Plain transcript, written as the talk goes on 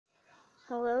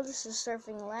Hello, this is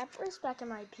Surfing Lapras back in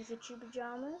my Pikachu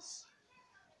pajamas.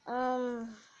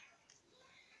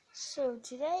 So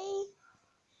today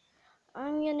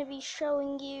I'm going to be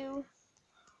showing you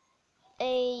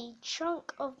a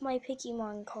chunk of my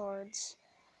Pokémon cards.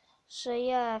 So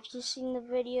yeah, if you've seen the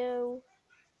video,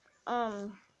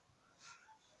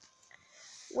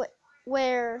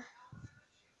 where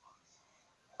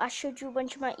I showed you a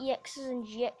bunch of my EXs and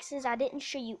GXs, I didn't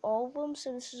show you all of them,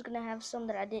 so this is going to have some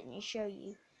that I didn't show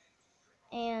you.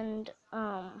 And,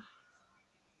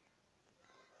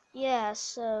 yeah,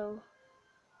 so...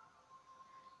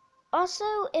 Also,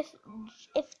 if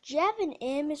Javin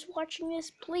M is watching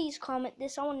this, please comment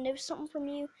this. I want to know something from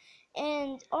you.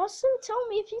 And also tell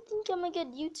me if you think I'm a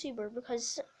good YouTuber,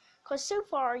 because so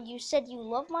far you said you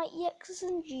love my EXs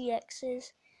and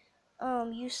GXs.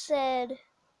 You said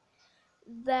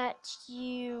that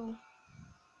you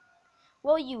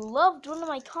loved one of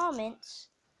my comments.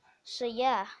 So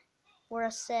yeah, where I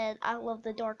said I love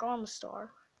the Dark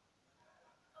Almastar.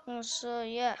 So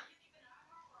yeah,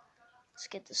 let's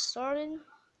get this started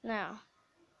now.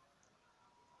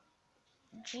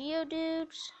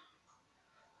 Geodudes.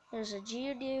 There's a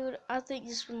Geodude. I think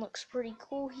this one looks pretty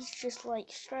cool. He's just like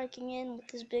striking in with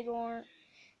his big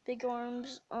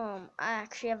arms. I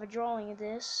actually have a drawing of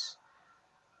this.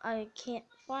 I can't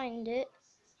find it.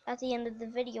 At the end of the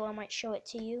video, I might show it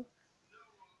to you.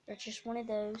 There's just one of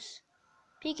those.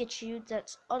 Pikachu,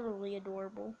 that's utterly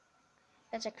adorable.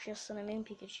 That's actually a Sun and Moon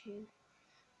Pikachu.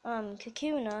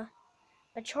 Kakuna,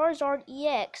 a Charizard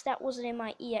EX. That wasn't in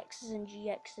my EXs and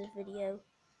GXs video.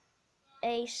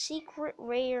 A secret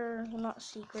rare, well, not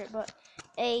secret, but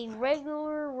a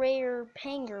regular rare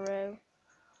Pangoro,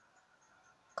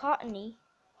 Cottony,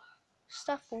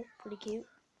 Stuffle, pretty cute.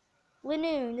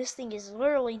 Linoon, this thing is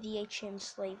literally the HM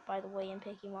slave, by the way, in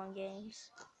Pokemon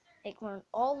games. It can learn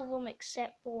all of them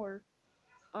except for,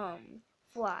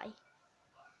 Fly.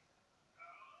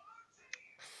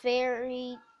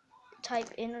 Fairy type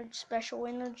special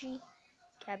energy.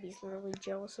 Gabby's literally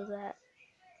jealous of that.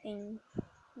 And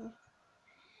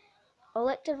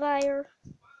Electivire,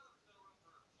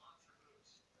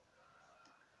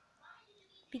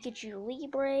 Pikachu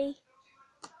Libre,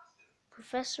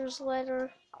 Professor's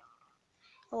Letter,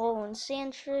 Alolan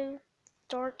Sandshrew,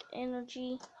 Dark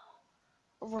Energy,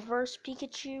 Reverse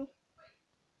Pikachu,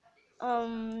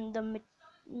 the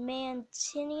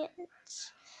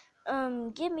Mantinians.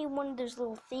 Give me one of those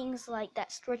little things like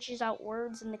that stretches out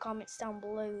words in the comments down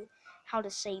below how to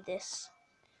say this.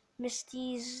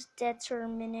 Misty's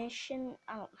Determination,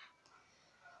 I don't know.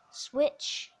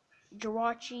 Switch,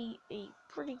 Jirachi, a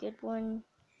pretty good one.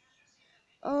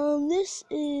 This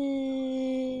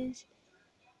is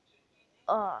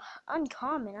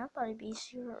uncommon. I thought it'd be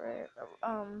super rare.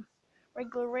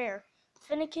 Regular rare.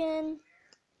 Finnegan,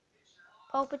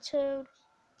 Palpitoad,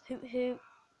 Hoot Hoot,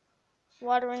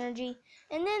 Water Energy,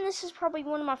 and then this is probably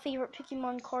one of my favorite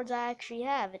Pokemon cards I actually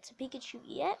have. It's a Pikachu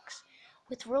EX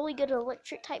with really good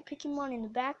electric type Pokemon in the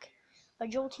back, a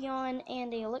Jolteon,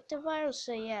 and a Electivire.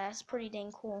 So yeah, it's pretty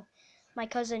dang cool. My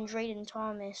cousin Drayden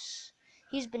Thomas,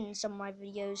 he's been in some of my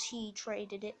videos. He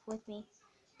traded it with me.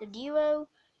 The duo.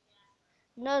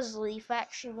 Nuzleaf, I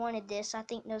actually wanted this. I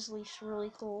think Nuzleaf's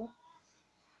really cool.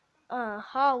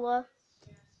 Hala,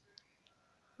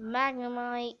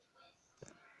 Magnemite,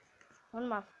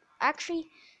 actually,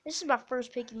 this is my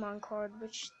first Pokemon card,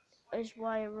 which is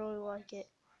why I really like it.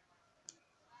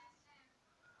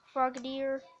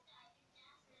 Frogadier,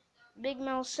 Big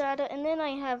Melisata, and then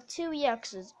I have two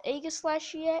EXs,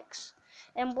 Aegislash EX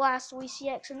and Blastoise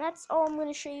EX, and that's all I'm going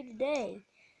to show you today.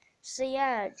 So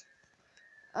yeah,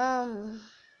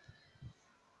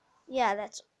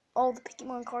 that's all the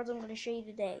Pokemon cards I'm going to show you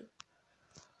today.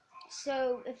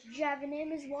 So if Javin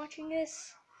M is watching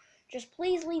this, just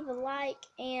please leave a like,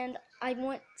 and I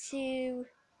want to,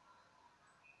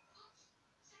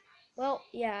 well,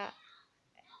 yeah,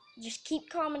 just keep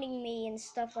commenting me and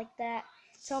stuff like that.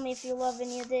 Tell me if you love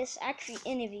any of this. Actually,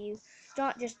 any of you,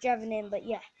 not just Javin M, but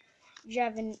yeah,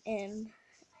 Javin M.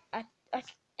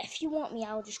 If you want me,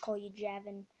 I'll just call you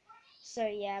Javin. So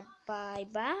yeah, bye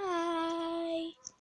bye.